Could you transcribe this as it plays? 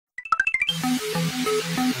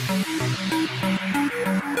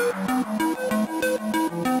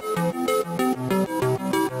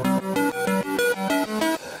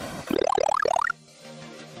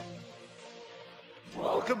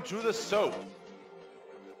soap.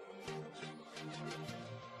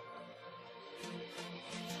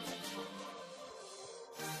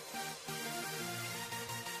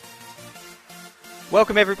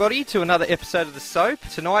 Welcome everybody to another episode of the Soap.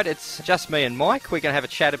 Tonight it's just me and Mike. We're going to have a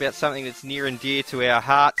chat about something that's near and dear to our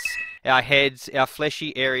hearts, our heads, our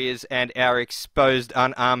fleshy areas, and our exposed,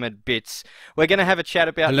 unarmoured bits. We're going to have a chat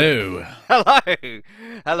about... Hello.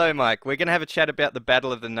 Hello, Mike. We're going to have a chat about the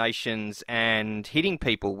Battle of the Nations and hitting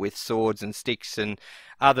people with swords and sticks and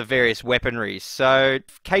other various weaponry. So, in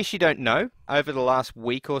case you don't know, over the last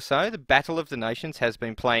week or so, the Battle of the Nations has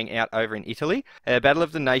been playing out over in Italy. Battle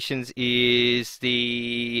of the Nations is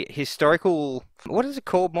the historical... What is it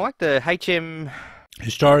called, Mike? The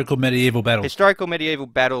Historical Medieval Battles. Historical Medieval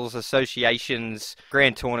Battles Association's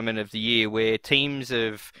Grand Tournament of the Year, where teams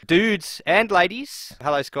of dudes and ladies,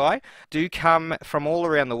 hello Sky, do come from all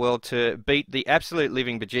around the world to beat the absolute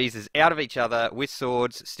living bejesus out of each other with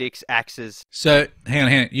swords, sticks, axes. So,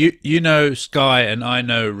 hang on. You know Sky and I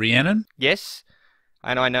know Rhiannon? Yes.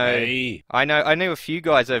 And I know a few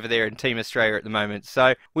guys over there in Team Australia at the moment,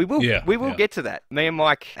 so we will get to that. Me and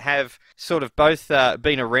Mike have sort of both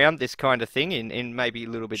been around this kind of thing in maybe a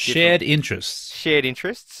little bit Shared different... interests. Shared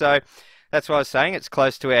interests. So that's what I was saying. It's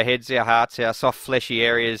close to our heads, our hearts, our soft fleshy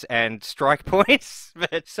areas and strike points.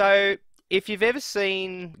 So if you've ever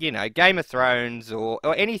seen, Game of Thrones or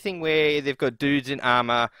anything where they've got dudes in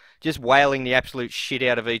armour just wailing the absolute shit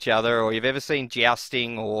out of each other, or you've ever seen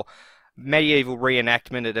jousting or medieval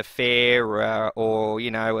reenactment at a fair or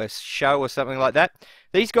a show or something like that,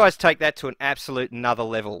 these guys take that to an absolute another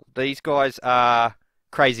level. These guys are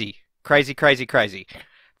crazy.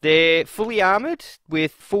 They're fully armoured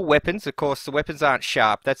with full weapons. Of course, the weapons aren't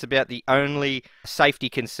sharp. That's about the only safety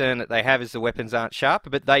concern that they have, is the weapons aren't sharp,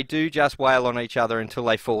 but they do just wail on each other until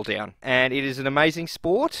they fall down. And it is an amazing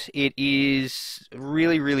sport. It is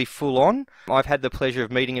really, really full on. I've had the pleasure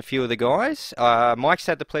of meeting a few of the guys. Mike's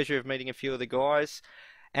had the pleasure of meeting a few of the guys.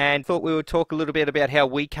 And thought we would talk a little bit about how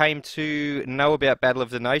we came to know about Battle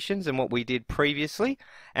of the Nations and what we did previously,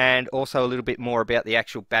 and also a little bit more about the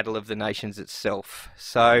actual Battle of the Nations itself.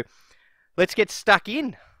 So let's get stuck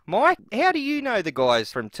in. Mike, how do you know the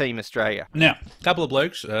guys from Team Australia? Now, a couple of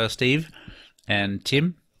blokes, Steve and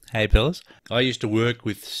Tim. Hey, fellas. I used to work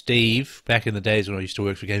with Steve back in the days when I used to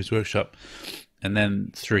work for Games Workshop, and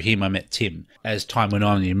then through him I met Tim. As time went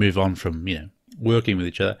on and you move on from, working with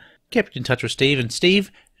each other, kept in touch with Steve, and Steve,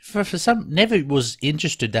 for some, never was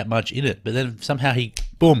interested that much in it, but then somehow he,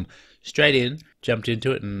 boom, straight in, jumped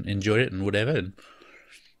into it and enjoyed it and whatever. And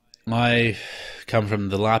I come from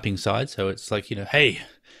the LARPing side, so it's like, hey,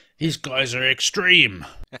 these guys are extreme.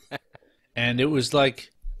 And it was like,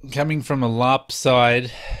 coming from a LARP side,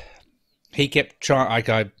 he kept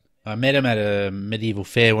trying, I met him at a medieval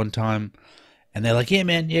fair one time, and they're like, yeah,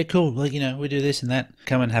 man, yeah, cool, like, we do this and that,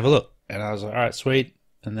 come and have a look. And I was like, all right, sweet.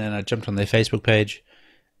 And then I jumped on their Facebook page,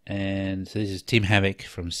 and so this is Tim Havoc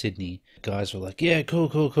from Sydney. Guys were like, yeah,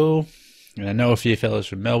 cool. And I know a few fellas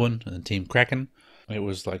from Melbourne and Team Kraken. It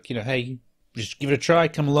was like, hey, just give it a try,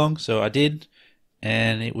 come along. So I did,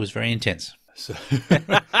 and it was very intense. So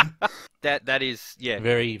that is, yeah.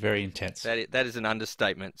 Very, very intense. That is an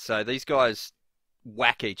understatement. So these guys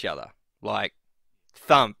whack each other, like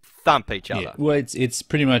thump each other. Yeah. Well, it's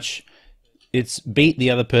pretty much... It's beat the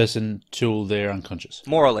other person till they're unconscious.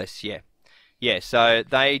 More or less, yeah. Yeah, so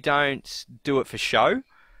they don't do it for show.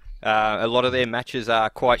 A lot of their matches are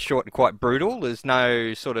quite short and quite brutal. There's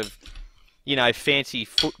no sort of, fancy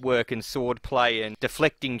footwork and sword play and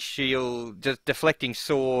deflecting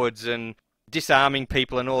swords and disarming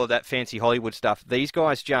people and all of that fancy Hollywood stuff. These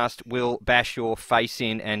guys just will bash your face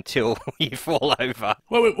in until you fall over.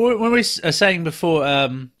 Well, when we were saying before,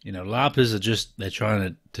 LARPers are just, they're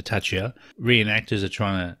trying to touch you. Reenactors are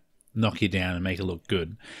trying to knock you down and make it look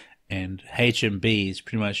good. And HMB is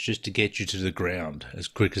pretty much just to get you to the ground as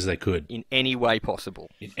quick as they could. In any way possible.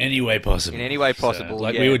 So,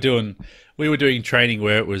 like, yeah. we were doing training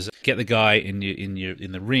where it was get the guy in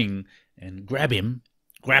the ring and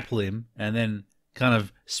grapple him, and then kind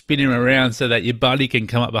of spin him around so that your buddy can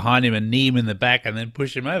come up behind him and knee him in the back and then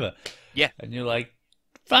push him over. Yeah. And you're like,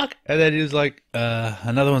 fuck. And then he was like,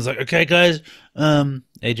 another one's like, okay, guys.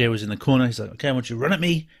 AJ was in the corner. He's like, okay, I want you to run at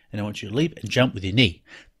me, and I want you to leap and jump with your knee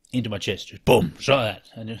into my chest. Just boom, just like that.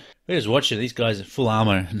 And we're just watching. These guys are full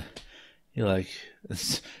armor, and you're like,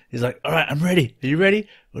 he's like, all right, I'm ready. Are you ready?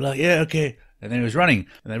 We're like, yeah, okay. And then he was running,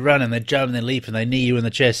 and they run, and they jump, and they leap, and they knee you in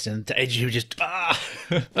the chest, and AJ was just,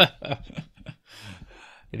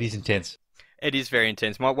 It is intense. It is very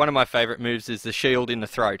intense. One of my favourite moves is the shield in the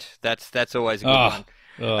throat. That's always a good one.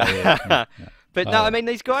 Oh, yeah. But no, I mean,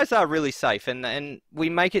 these guys are really safe, and we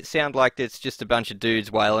make it sound like it's just a bunch of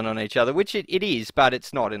dudes wailing on each other, which it is, but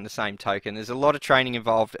it's not in the same token. There's a lot of training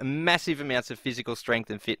involved, massive amounts of physical strength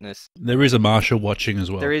and fitness. There is a marshal watching as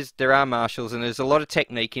well. There are marshals, and there's a lot of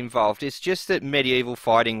technique involved. It's just that medieval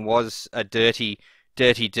fighting was a dirty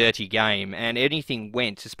game, and anything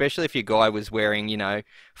went, especially if your guy was wearing,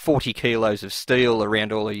 40 kilos of steel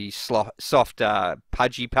around all his soft,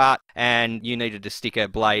 pudgy part, and you needed to stick a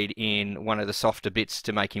blade in one of the softer bits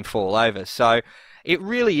to make him fall over. So it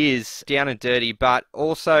really is down and dirty, but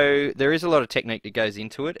also there is a lot of technique that goes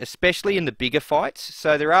into it, especially in the bigger fights.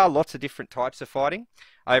 So there are lots of different types of fighting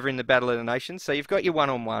over in the Battle of the Nations. So you've got your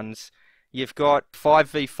one-on-ones, you've got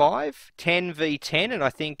 5v5, 10v10, and I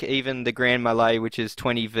think even the Grand Melee, which is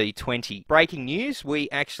 20v20. Breaking news, we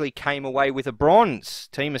actually came away with a bronze,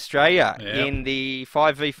 Team Australia, in the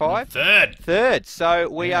 5v5. Third. So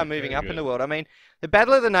we are moving up in the world. I mean, the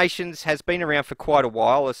Battle of the Nations has been around for quite a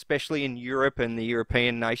while, especially in Europe and the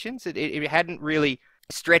European nations. It hadn't really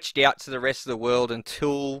stretched out to the rest of the world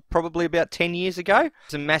until probably about 10 years ago.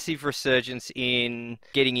 There's a massive resurgence in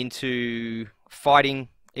getting into fighting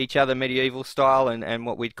each other medieval style and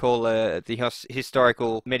what we'd call the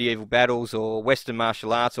historical medieval battles or Western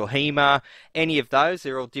martial arts or HEMA, any of those.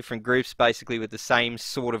 They're all different groups basically with the same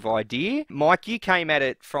sort of idea. Mike, you came at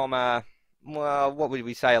it from what would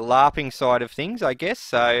we say, a LARPing side of things, I guess.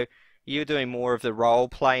 So you're doing more of the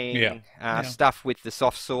role-playing stuff with the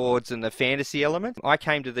soft swords and the fantasy element. I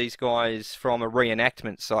came to these guys from a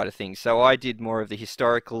reenactment side of things. So I did more of the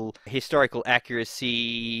historical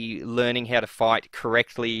accuracy, learning how to fight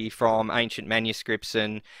correctly from ancient manuscripts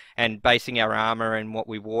and basing our armor and what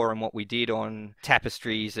we wore and what we did on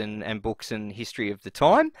tapestries and books and history of the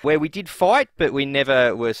time, where we did fight, but we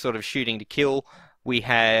never were sort of shooting to kill. We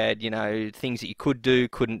had, things that you could do,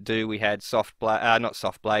 couldn't do. We had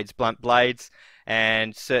blunt blades,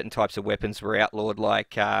 and certain types of weapons were outlawed,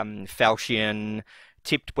 like falchion,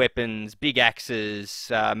 tipped weapons, big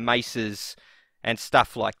axes, maces, and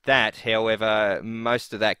stuff like that. However,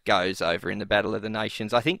 most of that goes over in the Battle of the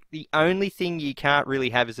Nations. I think the only thing you can't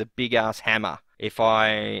really have is a big-ass hammer, if I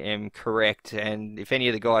am correct. And if any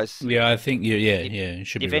of the guys... Yeah, I think you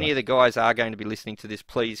should be If any of the guys are going to be listening to this,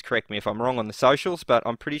 please correct me if I'm wrong on the socials, but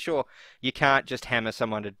I'm pretty sure you can't just hammer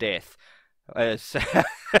someone to death. As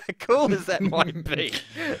cool as that might be.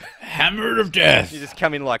 Hammer of death! You just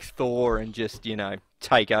come in like Thor and just,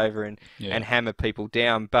 take over and hammer people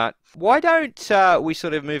down. But why don't we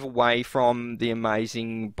sort of move away from the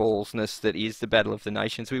amazing ballsness that is the Battle of the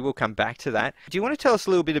Nations? We will come back to that. Do you want to tell us a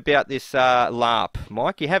little bit about this LARP,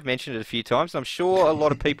 Mike? You have mentioned it a few times. I'm sure a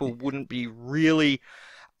lot of people wouldn't be really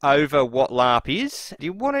over what LARP is. Do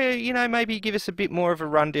you want to, maybe give us a bit more of a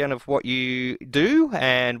rundown of what you do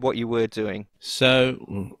and what you were doing?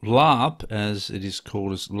 So, LARP, as it is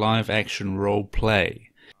called, is live action role play.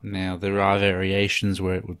 Now, there are variations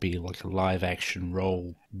where it would be like a live action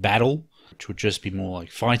role battle, which would just be more like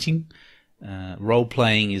fighting. Role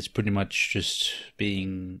playing is pretty much just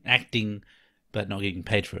acting, but not getting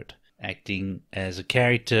paid for it. Acting as a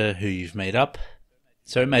character who you've made up.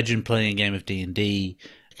 So imagine playing a game of D&D,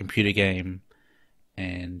 a computer game,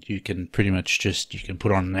 and you can pretty much you can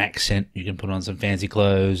put on an accent, you can put on some fancy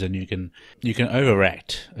clothes, and you can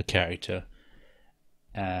overact a character.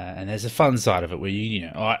 And there's a fun side of it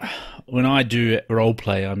where when I do role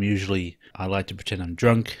play, I like to pretend I'm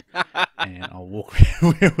drunk, and I'll walk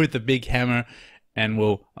around with a big hammer, and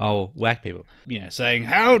I'll whack people, saying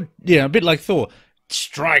how, a bit like Thor,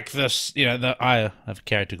 strike this, I have a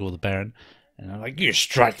character called the Baron, and I'm like, you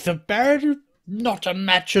strike the Baron, not a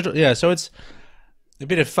match at all. Yeah, so it's a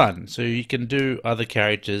bit of fun. So you can do other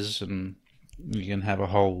characters, and you can have a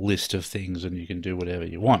whole list of things, and you can do whatever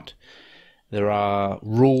you want. There are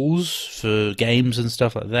rules for games and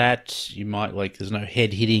stuff like that. You might, there's no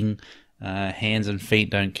head hitting, hands and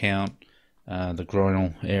feet don't count, the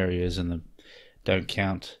groinal areas don't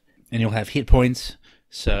count. And you'll have hit points,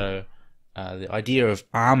 so the idea of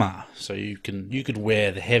armor, so you could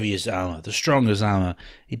wear the heaviest armor, the strongest armor.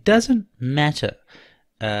 It doesn't matter,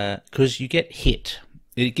 because you get hit.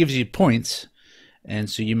 It gives you points, and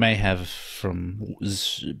so you may have from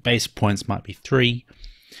base points might be 3,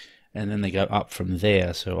 and then they go up from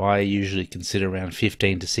there. So I usually consider around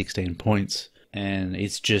 15 to 16 points, and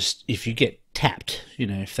it's just if you get tapped,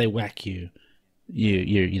 if they whack you,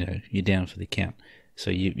 you're down for the count. So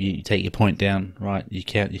you take your point down, right? You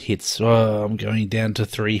count your hits. Oh, I'm going down to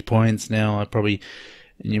 3 points now. And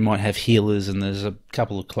you might have healers, and there's a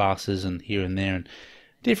couple of classes and here and there, and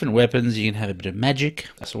different weapons. You can have a bit of magic.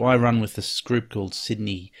 So I run with this group called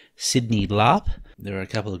Sydney LARP. There are a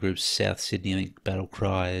couple of groups, South Sydney, I think Battle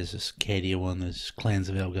Cry, there's this Cadia one, there's Clans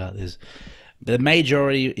of Elgar, the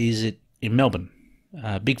majority is it in Melbourne.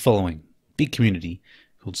 Big following, big community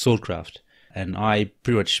called Swordcraft, and I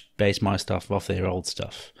pretty much base my stuff off their old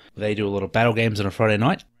stuff. They do a lot of battle games on a Friday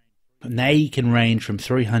night, and they can range from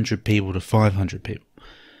 300 people to 500 people.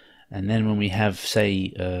 And then when we have,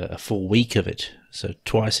 say, a full week of it, so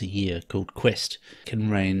twice a year, called Quest,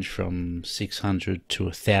 can range from 600 to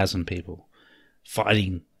 1,000 people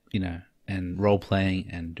fighting, and role-playing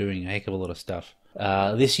and doing a heck of a lot of stuff.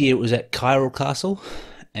 This year it was at Chiral Castle,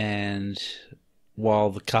 and while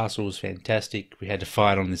the castle was fantastic, we had to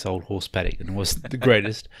fight on this old horse paddock, and it wasn't the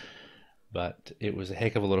greatest, but it was a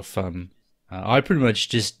heck of a lot of fun. I pretty much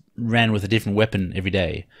just ran with a different weapon every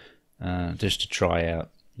day, just to try out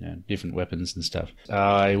different weapons and stuff.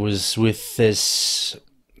 I was with this...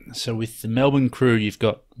 So with the Melbourne crew, you've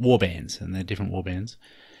got warbands, and they're different warbands.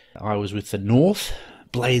 I was with the North,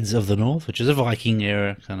 Blades of the North, which is a Viking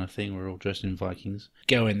era kind of thing. We're all dressed in Vikings.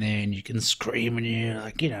 Go in there and you can scream and you're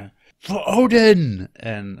like, for Odin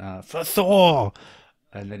and for Thor.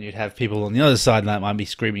 And then you'd have people on the other side that might be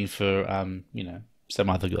screaming for, some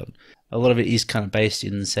other god. A lot of it is kind of based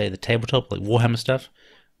in, say, the tabletop, like Warhammer stuff,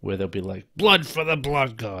 where they'll be like, blood for the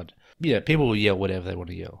blood god. People will yell whatever they want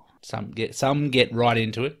to yell. Some get right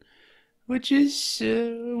into it, which is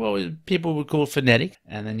what people would call phonetic.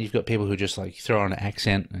 And then you've got people who just like throw on an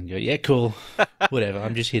accent and go, yeah, cool, whatever.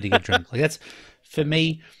 I'm just here to get drunk. Like for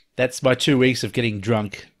me, that's my 2 weeks of getting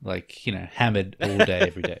drunk, hammered all day,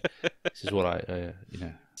 every day. This is what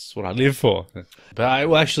it's what I live for.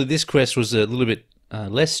 But actually, this quest was a little bit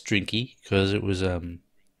less drinky because it was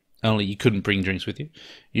only you couldn't bring drinks with you.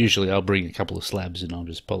 Usually I'll bring a couple of slabs and I'll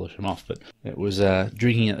just polish them off. But it was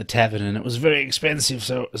drinking at the tavern and it was very expensive.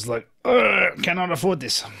 So it was like, cannot afford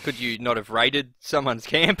this. Could you not have raided someone's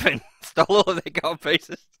camp and stole all of their gold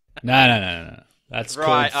pieces? No. That's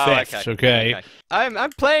right. Called theft, okay.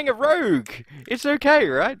 I'm playing a rogue. It's okay,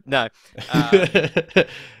 right? No.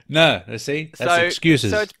 No, see? That's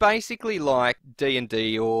excuses. So it's basically like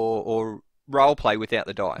D&D or roleplay without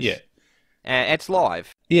the dice. Yeah. It's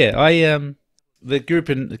live. Yeah,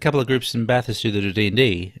 a couple of groups in Bathurst do the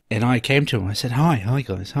D&D, and I came to them. I said, "Hi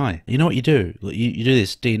guys, hi. You know what you do? You do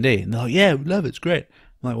this D&D," and they're like, "Yeah, we love it. It's great."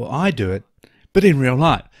 I'm like, "Well, I do it, but in real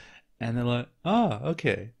life." And they're like, "Oh,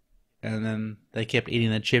 okay." And then they kept eating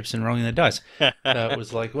their chips and rolling their dice. So it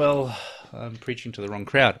was like, well, I'm preaching to the wrong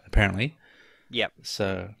crowd, apparently. Yep.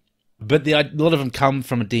 So, but a lot of them come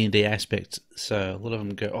from a D&D aspect. So a lot of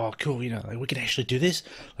them go, "Oh, cool, we can actually do this.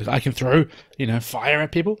 Like I can throw, fire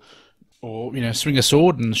at people, or swing a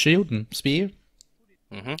sword and shield and spear."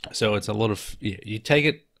 Mm-hmm. So it's a lot of you take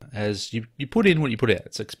it as you put in what you put out.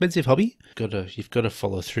 It's an expensive hobby. You've got to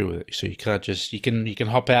follow through with it. So you can't just you can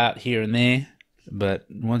hop out here and there. But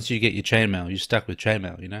once you get your chainmail, you're stuck with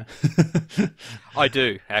chainmail, I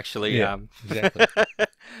do, actually. Yeah, exactly.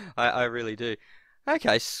 I really do.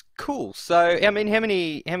 Okay, cool. So, I mean, how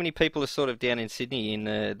many people are sort of down in Sydney, in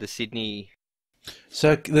the Sydney?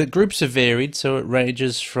 So the groups are varied. So it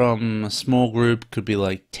ranges from a small group, could be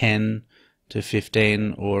like 10 to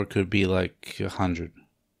 15, or it could be like 100.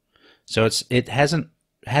 So it hasn't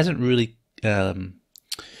really...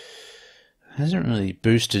 hasn't really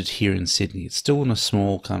boosted here in Sydney. It's still in a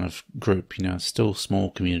small kind of group, it's still a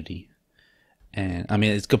small community. And, I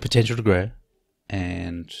mean, it's got potential to grow.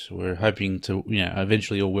 And we're hoping to,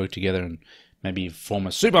 eventually all work together and maybe form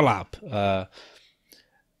a super lap.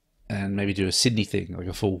 And maybe do a Sydney thing, like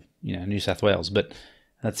a full, New South Wales. But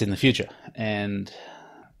that's in the future. And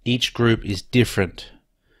each group is different.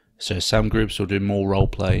 So some groups will do more role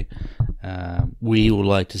play. We would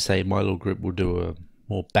like to say my little group will do a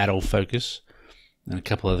more battle focus, and a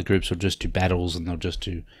couple other groups will just do battles, and they'll just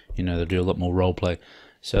do, they'll do a lot more role play.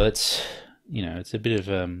 So it's, it's a bit of,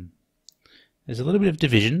 there's a little bit of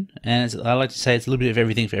division, and I like to say it's a little bit of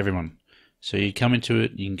everything for everyone. So you come into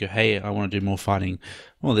it, you can go, hey, I want to do more fighting.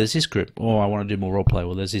 Well, there's this group. Or I want to do more role play.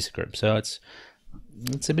 Well, there's this group. So it's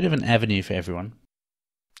a bit of an avenue for everyone.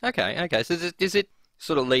 Okay. So does it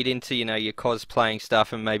sort of lead into, your cosplaying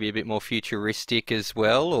stuff and maybe a bit more futuristic as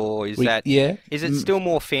well? Or is it still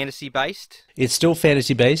more fantasy based? It's still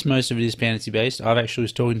fantasy based. Most of it is fantasy based. I've actually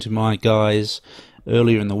was talking to my guys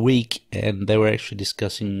earlier in the week, and they were actually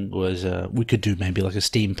discussing we could do maybe like a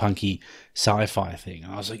steampunky sci-fi thing.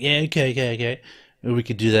 And I was like, yeah, okay. We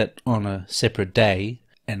could do that on a separate day,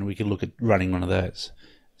 and we could look at running one of those.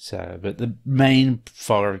 So, but the main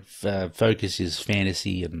focus is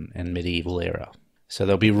fantasy and medieval era. So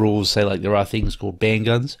there'll be rules, say like there are things called band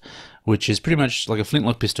guns, which is pretty much like a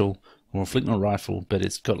flintlock pistol or a flintlock rifle, but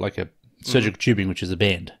it's got like a surgical tubing, which is a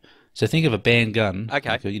band. So think of a band gun, Okay.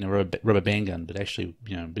 like a rubber band gun, but actually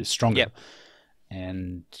a bit stronger. Yep.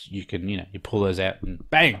 And you can you pull those out and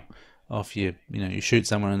bang off you shoot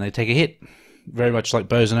someone and they take a hit. Very much like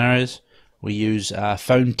bows and arrows, we use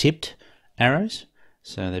foam tipped arrows,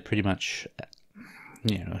 so they're pretty much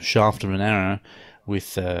a shaft of an arrow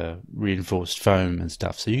with reinforced foam and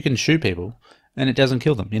stuff, so you can shoot people and it doesn't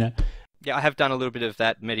kill them. Yeah, I have done a little bit of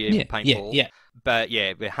that medieval paintball. Yeah. But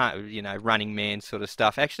yeah, Running Man sort of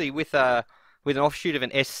stuff. Actually, with an offshoot of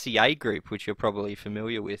an SCA group, which you're probably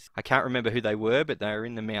familiar with. I can't remember who they were, but they were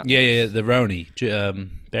in the mountains. Yeah, the Roni,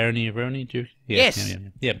 Barony of Roni. Yes.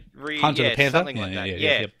 Yeah. Hunter the Panther. Something like that.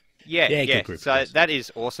 Yeah. Good group. So that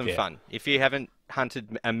is awesome fun. If you haven't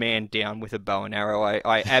hunted a man down with a bow and arrow,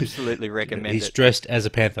 I absolutely recommend it. He's dressed as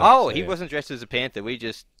a panther. Oh, he wasn't dressed as a panther. We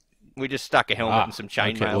just stuck a helmet and some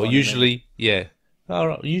chainmail. Okay. Well, usually, yeah. Oh,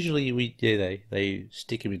 right. Usually they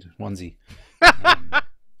stick him in a onesie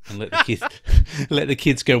and let the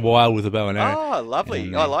kids go wild with a bow and arrow. Oh,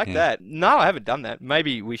 lovely! I like that. No, I haven't done that.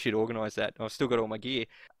 Maybe we should organise that. I've still got all my gear.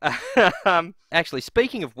 Actually,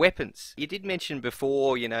 speaking of weapons, you did mention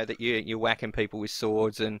before, that you're whacking people with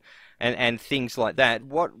swords and things like that.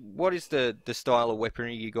 What is the style of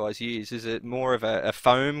weaponry you guys use? Is it more of a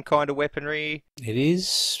foam kind of weaponry? It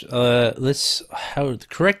is. The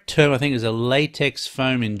correct term I think is a latex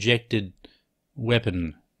foam injected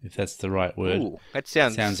weapon, if that's the right word. Ooh, that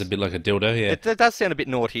sounds a bit like a dildo. Yeah, it does sound a bit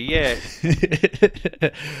naughty. Yeah.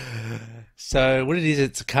 So what it is,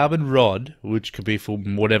 it's a carbon rod, which could be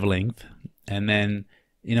from whatever length, and then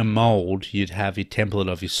in a mold you'd have your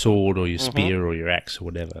template of your sword or your spear or your axe or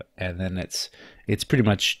whatever, and then it's pretty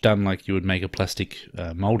much done like you would make a plastic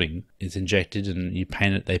molding. It's injected and you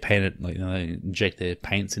paint it. They paint it like they inject their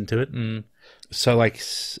paints into it, and so like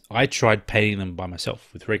I tried painting them by myself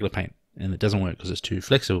with regular paint, and it doesn't work because it's too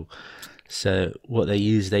flexible. So what they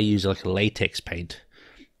use like a latex paint.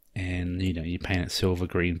 And you paint it silver,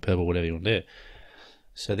 green, purple, whatever you want to do.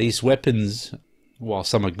 So these weapons, while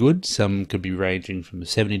some are good, some could be ranging from the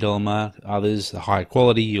 $70 mark. Others, the higher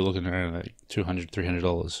quality, you're looking around like $200,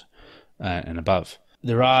 $300 and above.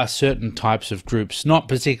 There are certain types of groups, not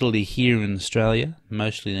particularly here in Australia,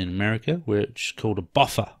 mostly in America, which is called a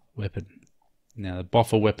boffer weapon. Now, the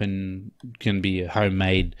boffer weapon can be a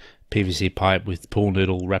homemade PVC pipe with pool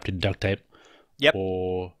noodle wrapped in duct tape. Yep.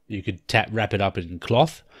 Or you could wrap it up in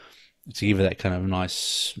cloth to give it that kind of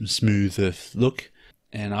nice, smooth look.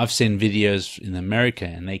 And I've seen videos in America,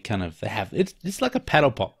 and they have it's like a paddle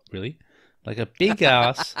pop, really, like a big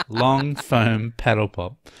ass long foam paddle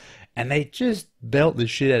pop, and they just belt the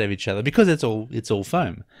shit out of each other because it's all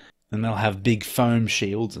foam, and they'll have big foam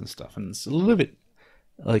shields and stuff, and it's a little bit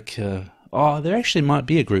like there actually might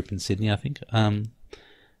be a group in Sydney. I think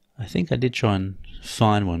I did try and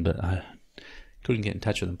find one, but I couldn't get in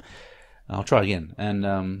touch with them. I'll try again.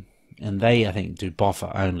 And they, I think, do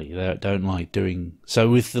boffer only. They don't like doing... So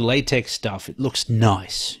with the latex stuff, it looks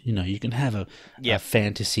nice. You can have a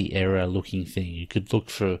fantasy era looking thing. You could look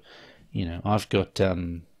for, I've got,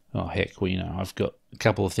 I've got a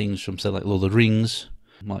couple of things from, say, like Lord of the Rings,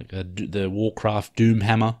 like the Warcraft Doom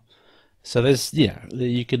Hammer. So there's, you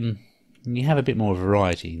have a bit more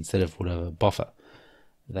variety instead of whatever boffer.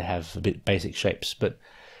 They have a bit basic shapes, but...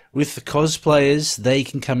 With the cosplayers, they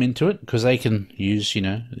can come into it because they can use,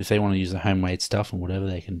 if they want to use the homemade stuff and whatever,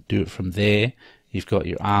 they can do it from there. You've got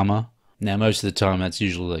your armor. Now, most of the time, that's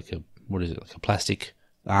usually like like a plastic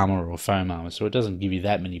armor or foam armor, so it doesn't give you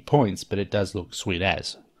that many points, but it does look sweet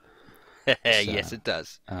as. Yes, it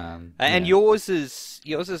does. And yours is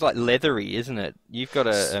like leathery, isn't it? You've got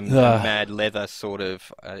a mad leather sort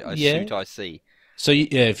of suit, I see. So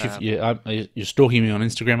if you're stalking me on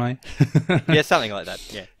Instagram, are you? Yeah, something like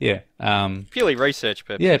that. Yeah. Yeah. Purely research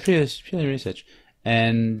purposes. Yeah, purely research.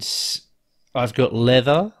 And I've got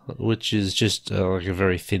leather, which is just like a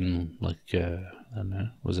very thin, like I don't know,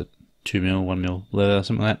 was it 2 mil, 1 mil leather,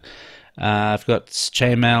 something like that. I've got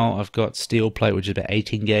chainmail. I've got steel plate, which is about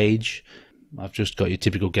 18 gauge. I've just got your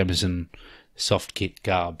typical Gamison soft kit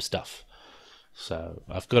garb stuff. So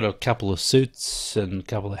I've got a couple of suits and a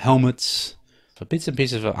couple of helmets. For bits and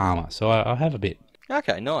pieces of armor, so I have a bit.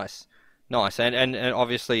 Okay, nice, and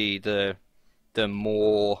obviously the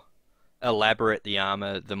more elaborate the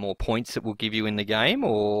armor, the more points it will give you in the game,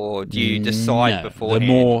 or do you decide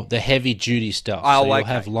beforehand? The heavy duty stuff. Oh, so you'll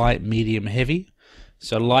have light, medium, heavy.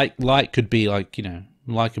 So light could be like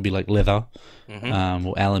light could be like leather,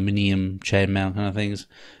 or aluminium chainmail kind of things,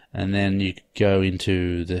 and then you could go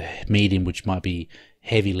into the medium, which might be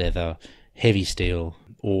heavy leather, heavy steel,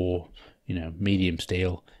 or medium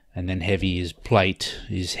steel, and then heavy is plate,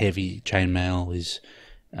 is heavy chainmail, is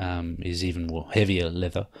even more heavier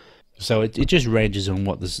leather. So it just ranges on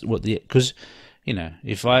what the because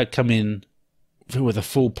if I come in with a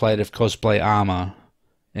full plate of cosplay armor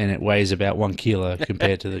and it weighs about 1 kilo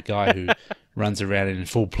compared to the guy who runs around in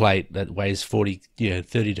full plate that weighs 30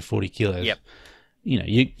 to 40 kilos. Yep.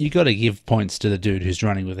 You got to give points to the dude who's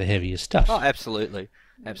running with the heavier stuff. Oh, absolutely.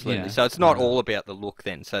 Absolutely. Yeah. So it's not all about the look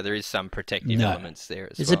then. So there is some protective elements there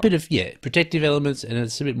as well. There's a bit of protective elements, and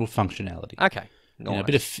it's a bit more functionality. Okay.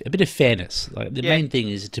 Nice. A bit of fairness. Like the main thing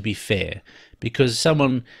is to be fair, because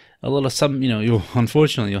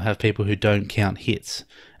unfortunately you'll have people who don't count hits,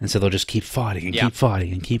 and so they'll just keep fighting and keep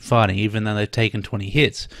fighting and keep fighting, even though they've taken 20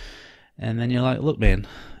 hits. And then you're like, look, man,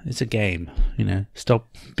 it's a game.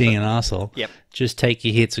 Stop being an arsehole. Yep. Just take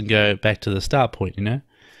your hits and go back to the start point.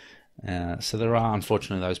 So there are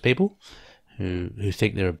unfortunately those people who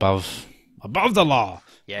think they're above the law.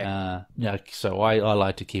 Yeah. So I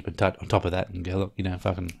like to keep on top of that and go, look,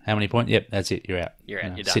 fucking how many points? Yep, that's it. You're out. You're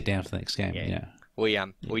out. You're done. Sit down for the next game. Yeah.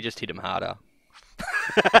 We just hit him harder.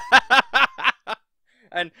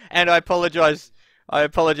 and I apologize. I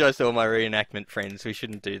apologise to all my reenactment friends. We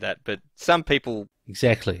shouldn't do that, but some people.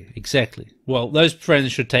 Exactly. Well, those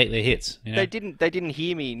friends should take their hits. They didn't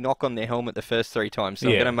hear me knock on their helmet the first 3 times, so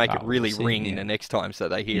I'm going to make it really ring the next time so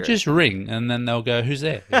they hear it. Just ring, and then they'll go, "Who's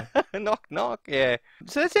there?" Yeah. Knock, knock. Yeah.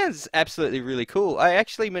 So that sounds absolutely really cool. I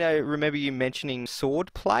actually remember you mentioning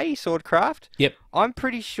swordcraft. Yep. I'm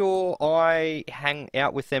pretty sure I hang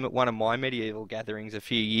out with them at one of my medieval gatherings a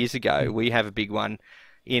few years ago. We have a big one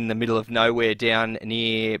in the middle of nowhere down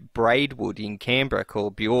near Braidwood in Canberra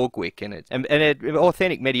called Bjorgwick, and it's an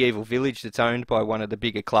authentic medieval village that's owned by one of the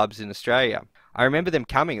bigger clubs in Australia. I remember them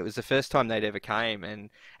coming. It was the first time they'd ever came,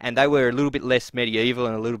 and they were a little bit less medieval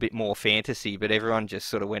and a little bit more fantasy, but everyone just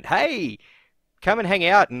sort of went, hey, come and hang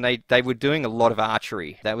out, and they were doing a lot of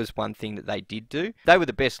archery. That was one thing that they did do. They were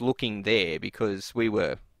the best looking there because we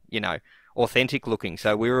were, authentic looking,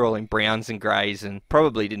 so we were all in browns and greys and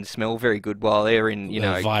probably didn't smell very good while they're in,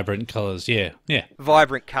 vibrant colours, yeah.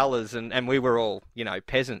 Vibrant colours, and we were all,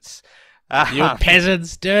 peasants. You're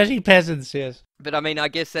peasants, dirty peasants, yes. But I mean, I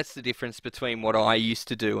guess that's the difference between what I used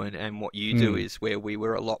to do and what you do is where we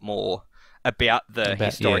were a lot more about the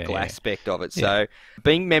historical aspect of it. So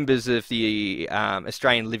being members of the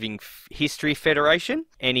Australian Living History Federation,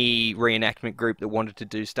 any reenactment group that wanted to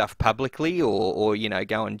do stuff publicly or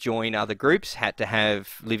go and join other groups had to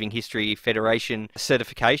have Living History Federation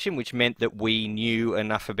certification, which meant that we knew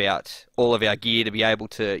enough about all of our gear to be able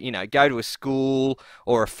to, go to a school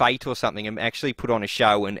or a fete or something and actually put on a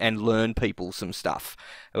show and learn people some stuff.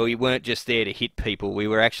 We weren't just there to hit people. We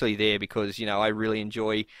were actually there because, I really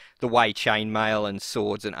enjoy the way chainmail and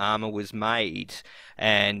swords and armour was made.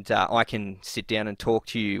 And I can sit down and talk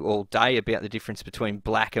to you all day about the difference between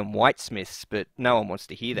black and white smiths, but no one wants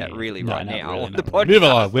to hear that now on the podcast.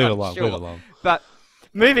 Move along. But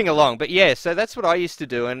moving along, so that's what I used to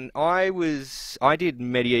do, and I did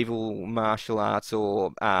medieval martial arts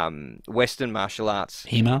or Western martial arts.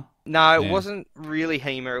 HEMA? No, it wasn't really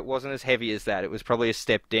HEMA. It wasn't as heavy as that. It was probably a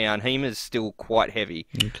step down. HEMA's still quite heavy.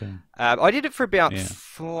 Okay. I did it for about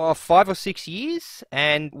 5 or 6 years,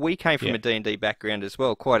 and we came from a D&D background as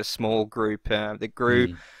well. Quite a small group that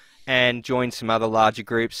grew and joined some other larger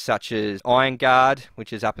groups such as Iron Guard,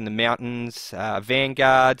 which is up in the mountains,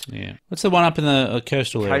 Vanguard. Yeah. What's the one up in the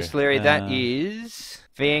coastal area? Coastal area, that is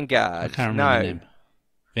Vanguard. I can't remember the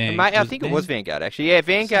name. I think it was Vanguard, actually. Yeah,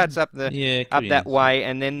 Vanguard's up that way,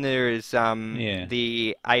 and then there is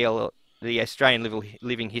the Australian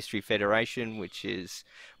Living History Federation, which is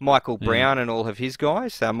Michael Brown and all of his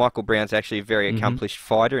guys. Michael Brown's actually a very accomplished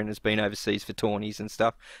fighter and has been overseas for tourneys and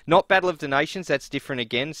stuff. Not Battle of the Nations, that's different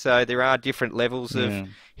again, so there are different levels of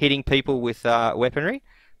hitting people with weaponry.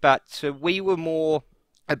 But we were more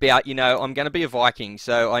about, I'm going to be a Viking,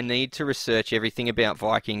 so I need to research everything about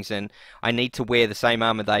Vikings, and I need to wear the same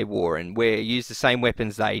armor they wore and use the same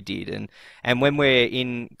weapons they did. And when we're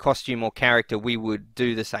in costume or character, we would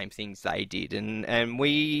do the same things they did. And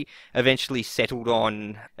we eventually settled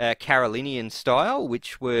on Carolinian style,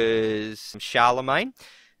 which was Charlemagne,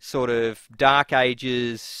 sort of Dark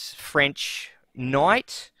Ages French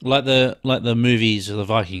knight. Like the movies of the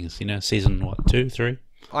Vikings, season 2, 3?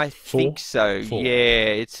 I think so. 4. Yeah,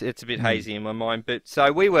 it's a bit hazy in my mind, but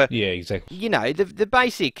so we were. Yeah, exactly. The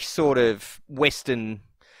basic sort of Western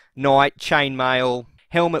knight, chainmail,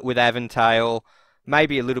 helmet with aventail,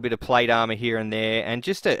 maybe a little bit of plate armor here and there, and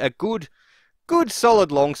just a good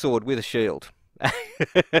solid longsword with a shield,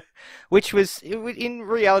 which was in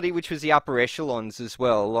reality, which was the upper echelons as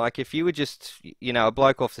well. Like if you were just a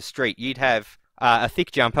bloke off the street, you'd have a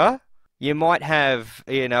thick jumper. you might have,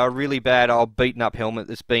 a really bad old beaten up helmet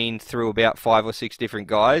that's been through about 5 or 6 different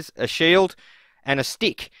guys, a shield, and a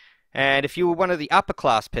stick. And if you were one of the upper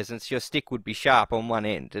class peasants, your stick would be sharp on one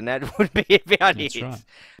end, and that would be about That's it. right.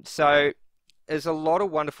 So there's a lot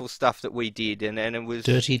of wonderful stuff that we did, and it was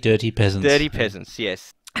Dirty peasants. dirty peasants,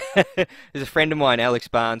 yes. There's a friend of mine, Alex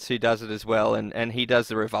Barnes, who does it as well, and he does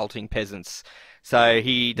the revolting peasants. So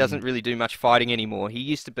he doesn't really do much fighting anymore. He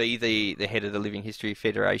used to be the head of the Living History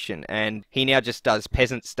Federation, and he now just does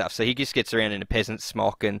peasant stuff. So he just gets around in a peasant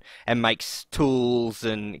smock and makes tools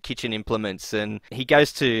and kitchen implements, and he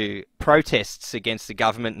goes to protests against the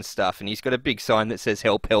government and stuff, and he's got a big sign that says,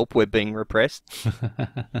 "Help, help, we're being repressed."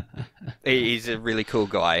 He's a really cool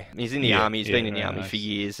guy. He's in the army. He's been in the army for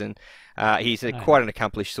years, and he's quite an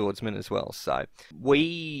accomplished swordsman as well. So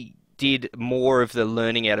we did more of the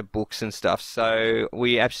learning out of books and stuff. So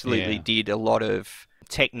we absolutely did a lot of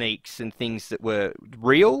techniques and things that were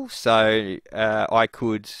real. So I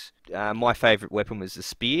could... my favourite weapon was the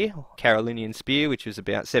spear, Carolinian spear, which was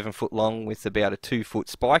about 7 foot long with about a 2-foot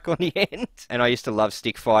spike on the end. And I used to love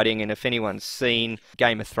stick fighting. And if anyone's seen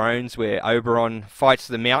Game of Thrones where Oberyn fights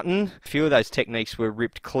the mountain, a few of those techniques were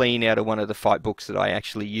ripped clean out of one of the fight books that I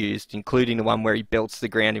actually used, including the one where he belts the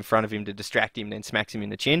ground in front of him to distract him and then smacks him in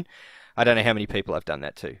the chin. I don't know how many people I've done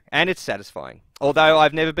that to. And it's satisfying. Although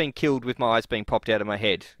I've never been killed with my eyes being popped out of my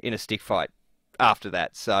head in a stick fight after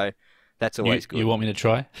that. So... that's always good. You want me to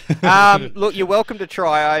try? Look, you're welcome to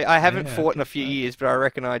try. I haven't fought in a few years, but I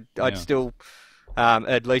reckon I'd still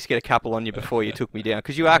at least get a couple on you before you took me down,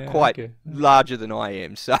 because you are quite larger than I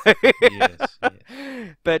am. So, yes.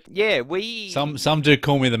 But yeah, we... Some do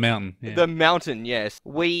call me the mountain. Yeah. The mountain, yes.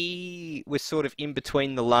 We were sort of in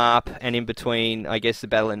between the LARP and in between, I guess, the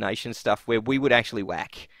Battle of Nations stuff, where we would actually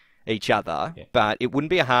whack each other, but it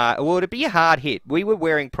wouldn't be it'd be a hard hit. We were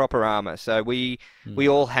wearing proper armor, so we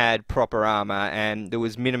all had proper armor, and there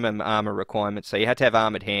was minimum armor requirements. So you had to have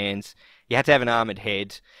armored hands, you had to have an armored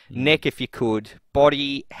head, neck if you could,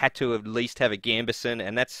 body had to at least have a gambeson,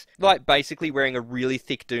 and that's like basically wearing a really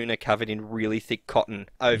thick doona covered in really thick cotton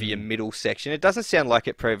over your middle section. It doesn't sound like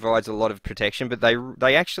it provides a lot of protection, but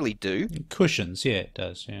they actually do. Cushions, yeah, it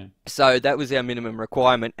does, yeah. So that was our minimum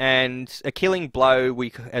requirement, and a killing blow,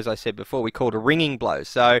 as I said before, we called a ringing blow.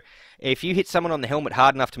 So if you hit someone on the helmet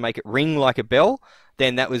hard enough to make it ring like a bell,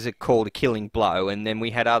 then that was called a killing blow. And then we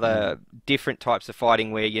had other different types of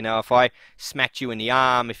fighting where, if I smacked you in the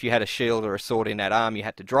arm, if you had a shield or a sword in that arm, you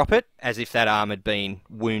had to drop it, as if that arm had been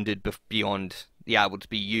wounded beyond the able to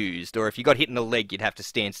be used. Or if you got hit in the leg, you'd have to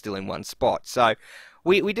stand still in one spot. So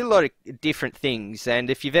we did a lot of different things, and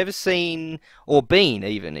if you've ever seen, or been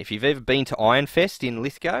even, if you've ever been to Ironfest in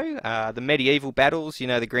Lithgow, the medieval battles,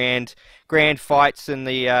 the grand fights and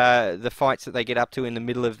the fights that they get up to in the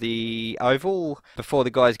middle of the oval before the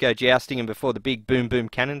guys go jousting and before the big boom boom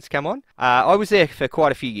cannons come on. I was there for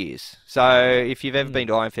quite a few years, so if you've ever been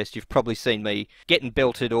to Ironfest, you've probably seen me getting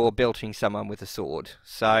belted or belting someone with a sword.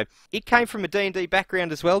 So it came from a D&D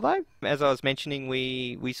background as well, though. As I was mentioning,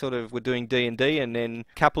 we sort of were doing D&D, and then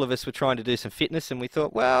a couple of us were trying to do some fitness, and we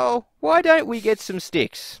thought, well, why don't we get some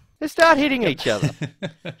sticks? Let's start hitting each other.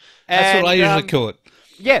 That's what I usually call it.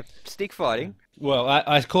 Yeah, stick fighting. Well,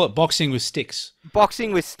 I call it boxing with sticks.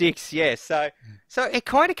 Boxing with sticks, yeah. So it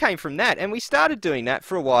kind of came from that, and we started doing that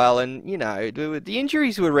for a while, and, the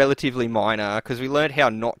injuries were relatively minor, because we learned how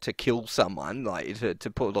not to kill someone, like, to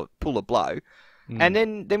pull a blow. And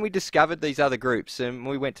then we discovered these other groups, and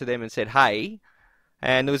we went to them and said, hey...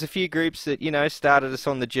 And there was a few groups that, started us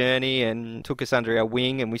on the journey and took us under our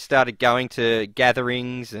wing, and we started going to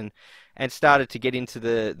gatherings and started to get into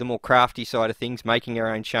the more crafty side of things, making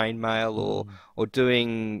our own chainmail or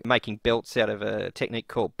making belts out of a technique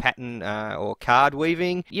called pattern or card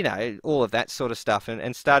weaving, all of that sort of stuff,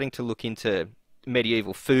 and starting to look into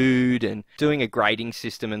medieval food and doing a grading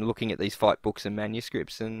system and looking at these fight books and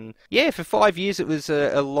manuscripts. And yeah, for 5 years it was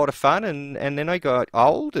a lot of fun, and then I got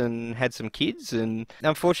old and had some kids and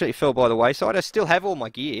unfortunately fell by the wayside. I still have all my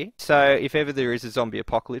gear, so if ever there is a zombie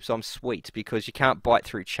apocalypse, I'm sweet, because you can't bite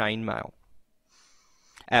through chainmail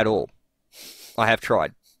at all. I have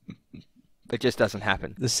tried. It just doesn't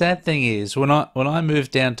happen. The sad thing is, when I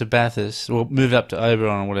moved down to Bathurst, or moved up to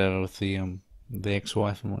Oberon or whatever with the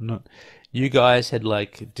ex-wife and whatnot, you guys had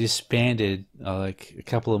disbanded a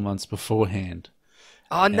couple of months beforehand.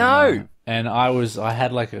 Oh no! And I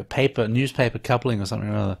had a newspaper coupling or something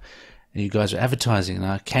or other, and you guys were advertising, and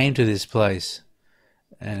I came to this place,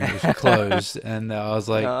 and it was closed, and I was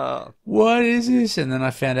like, "What is this?" And then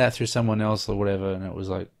I found out through someone else or whatever, and it was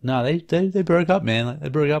like, "No, they broke up, man. They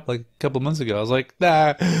broke up a couple of months ago." I was like,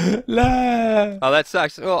 "Nah." Oh, that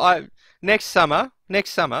sucks. Well, next summer,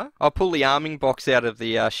 I'll pull the arming box out of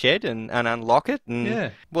the shed and unlock it,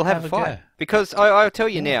 and we'll have a fight. go. Because I'll tell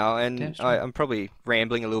you now, damn and straight. I'm probably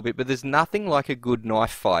rambling a little bit, but there's nothing like a good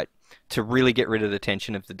knife fight to really get rid of the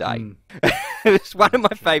tension of the day. It's one of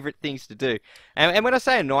my favourite things to do. And when I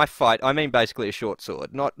say a knife fight, I mean basically a short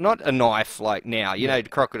sword, not a knife like now. You know,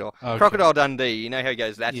 Crocodile. Okay. Crocodile Dundee, you know how he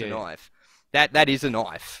goes, that's a knife. That is a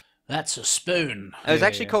knife. That's a spoon. It was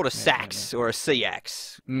actually called a sax or a sea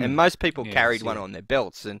axe, and most people carried one on their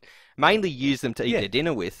belts and mainly used them to eat their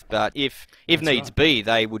dinner with. But if needs be,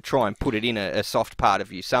 they would try and put it in a soft part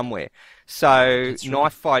of you somewhere. So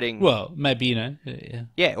knife fighting. Well, maybe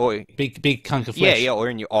or big hunk of flesh. or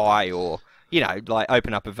in your eye, or like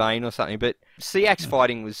open up a vein or something. But sea axe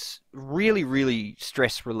fighting was really, really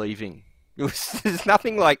stress relieving. There's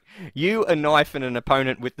nothing like you, a knife, and an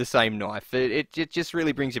opponent with the same knife. It just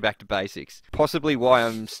really brings you back to basics. Possibly why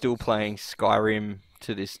I'm still playing Skyrim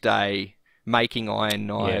to this day, making iron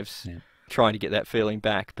knives, trying to get that feeling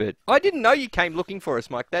back. But I didn't know you came looking for us,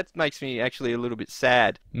 Mike. That makes me actually a little bit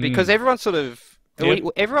sad because everyone sort of...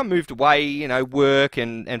 Everyone moved away, work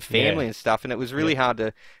and family and stuff, and it was really hard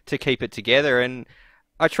to keep it together. And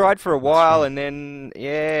I tried for a while, and then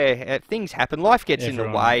things happen. Life gets in the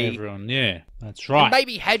way. That's right. And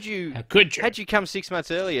maybe had you come 6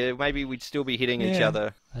 months earlier, maybe we'd still be hitting each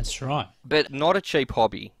other. That's right. But not a cheap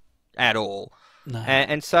hobby at all. No.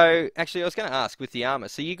 And so, actually, I was going to ask with the armor.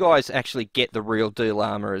 So you guys actually get the real deal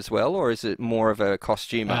armor as well, or is it more of a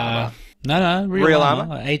costume armor? No, real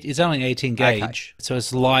armor. It's only 18 gauge, so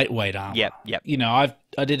it's lightweight armor. Yep.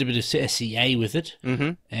 I did a bit of SEA with it,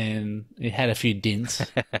 and it had a few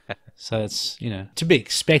dents, so it's to be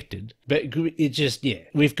expected. But it just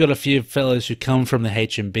we've got a few fellows who come from the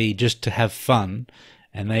H&B just to have fun,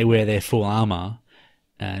 and they wear their full armor.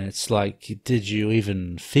 And it's like, did you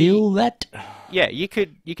even feel that? Yeah, you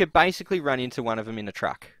could basically run into one of them in a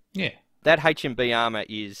truck. Yeah, that H&B armor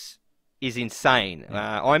is insane.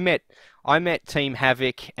 I met Team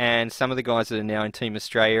Havoc and some of the guys that are now in Team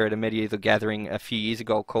Australia at a medieval gathering a few years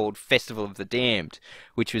ago called Festival of the Damned,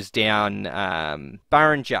 which was down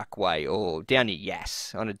Burrinjuck way or down near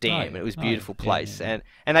Yass on a dam. And it was a beautiful place. And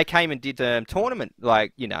they came and did a tournament,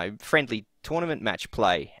 friendly tournament match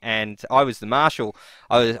play, and I was the marshal.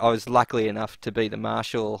 I was lucky enough to be the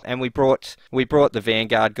marshal, and we brought the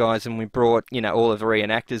Vanguard guys, and we brought all of the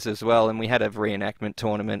reenactors as well, and we had a reenactment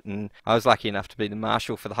tournament, and I was lucky enough to be the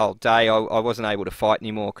marshal for the whole day. I wasn't able to fight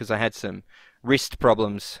anymore because I had some wrist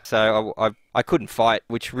problems, so I couldn't fight,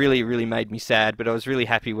 which really, really made me sad. But I was really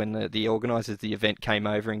happy when the organisers of the event came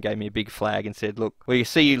over and gave me a big flag and said, "Look, we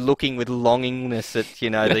see you looking with longingness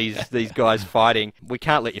at these guys fighting. We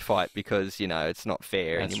can't let you fight because it's not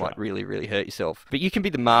fair, and you might really, really hurt yourself. But you can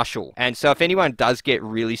be the marshal, and so if anyone does get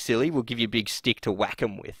really silly, we'll give you a big stick to whack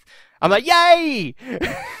them with." I'm like, "Yay!"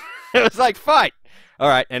 It was like, "Fight!" All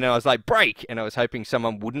right, and I was like, "Break," and I was hoping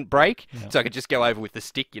someone wouldn't break, so I could just go over with the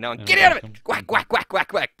stick, and get out of it, whack, whack, whack,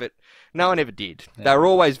 whack, whack. But no one ever did. They were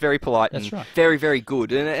always very polite and very, very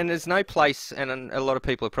good. And there's no place, and a lot of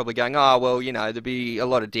people are probably going, "Oh, well, there'd be a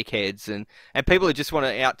lot of dickheads and people who just want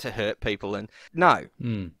out to hurt people." And no,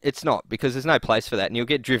 it's not, because there's no place for that, and you'll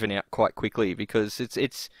get driven out quite quickly because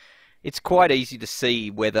it's quite easy to see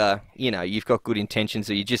whether, you've got good intentions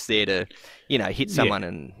or you're just there to, hit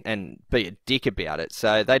someone and be a dick about it.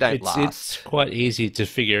 So they don't last. It's quite easy to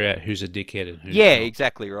figure out who's a dickhead and who's not.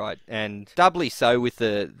 Exactly right. And doubly so with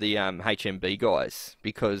the HMB guys,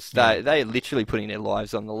 because they're literally putting their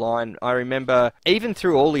lives on the line. I remember even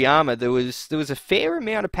through all the armour, there was a fair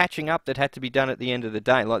amount of patching up that had to be done at the end of the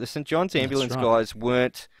day. Like the St. John's ambulance guys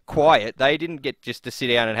weren't quiet. They didn't get just to sit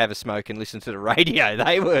down and have a smoke and listen to the radio.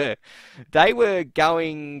 They were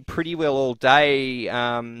going pretty well all day.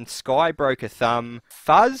 Sky broke a thumb.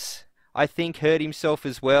 Fuzz, I think, hurt himself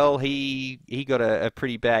as well. He got a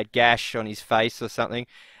pretty bad gash on his face or something.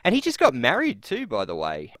 And he just got married too, by the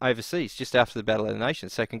way, overseas, just after the Battle of the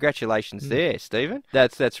Nations. So congratulations there, Stephen.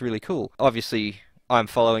 That's really cool. Obviously, I'm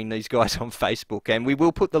following these guys on Facebook, and we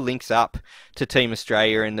will put the links up to Team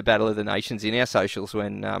Australia and the Battle of the Nations in our socials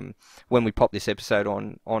when we pop this episode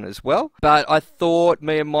on as well. But I thought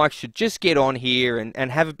me and Mike should just get on here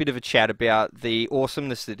and have a bit of a chat about the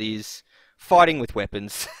awesomeness that is fighting with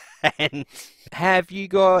weapons. And have you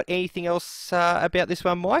got anything else about this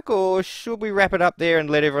one, Mike, or should we wrap it up there and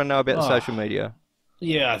let everyone know about the social media?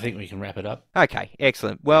 Yeah, I think we can wrap it up. Okay,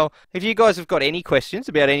 excellent. Well, if you guys have got any questions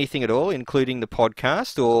about anything at all, including the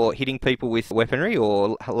podcast or hitting people with weaponry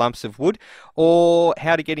or lumps of wood, or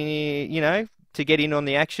how to get in, to get in on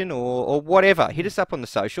the action or whatever, hit us up on the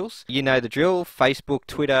socials. You know the drill: Facebook,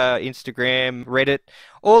 Twitter, Instagram, Reddit,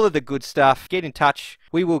 all of the good stuff. Get in touch.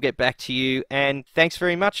 We will get back to you. And thanks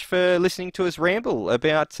very much for listening to us ramble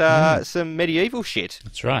about some medieval shit.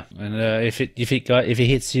 That's right. And if it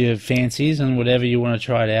hits your fancies and whatever you want to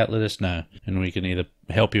try it out, let us know, and we can either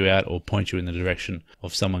help you out or point you in the direction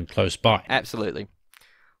of someone close by. Absolutely.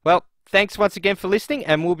 Well, thanks once again for listening,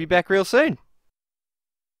 and we'll be back real soon.